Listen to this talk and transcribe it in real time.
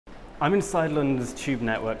I'm inside London's tube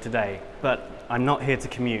network today, but I'm not here to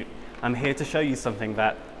commute. I'm here to show you something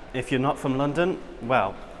that, if you're not from London,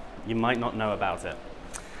 well, you might not know about it.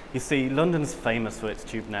 You see, London's famous for its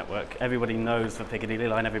tube network. Everybody knows the Piccadilly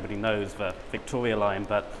line, everybody knows the Victoria line,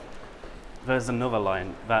 but there's another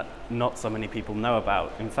line that not so many people know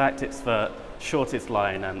about. In fact, it's the shortest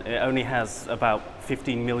line, and it only has about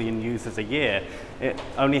 15 million users a year. It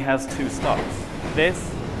only has 2 stops.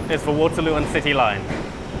 This is the Waterloo and City line.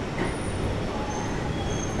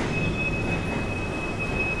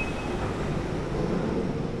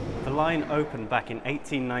 The line opened back in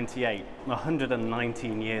 1898,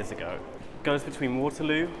 119 years ago. It goes between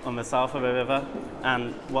Waterloo on the south of the river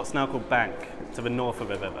and what's now called Bank to the north of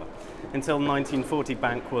the river. Until 1940,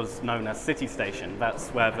 Bank was known as City Station. That's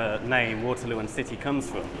where the name Waterloo and City comes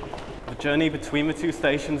from. The journey between the 2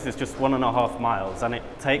 stations is just 1.5 miles, and it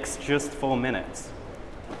takes just 4 minutes.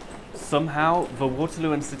 Somehow, the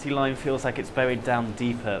Waterloo and City line feels like it's buried down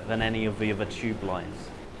deeper than any of the other tube lines.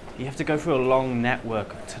 You have to go through a long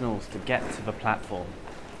network of tunnels to get to the platform.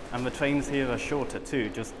 And the trains here are shorter too,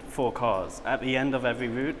 just 4 cars. At the end of every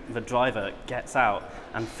route, the driver gets out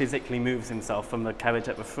and physically moves himself from the carriage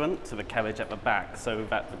at the front to the carriage at the back so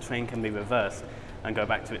that the train can be reversed and go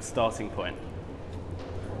back to its starting point.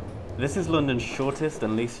 This is London's shortest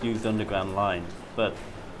and least used underground line, but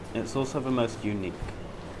it's also the most unique.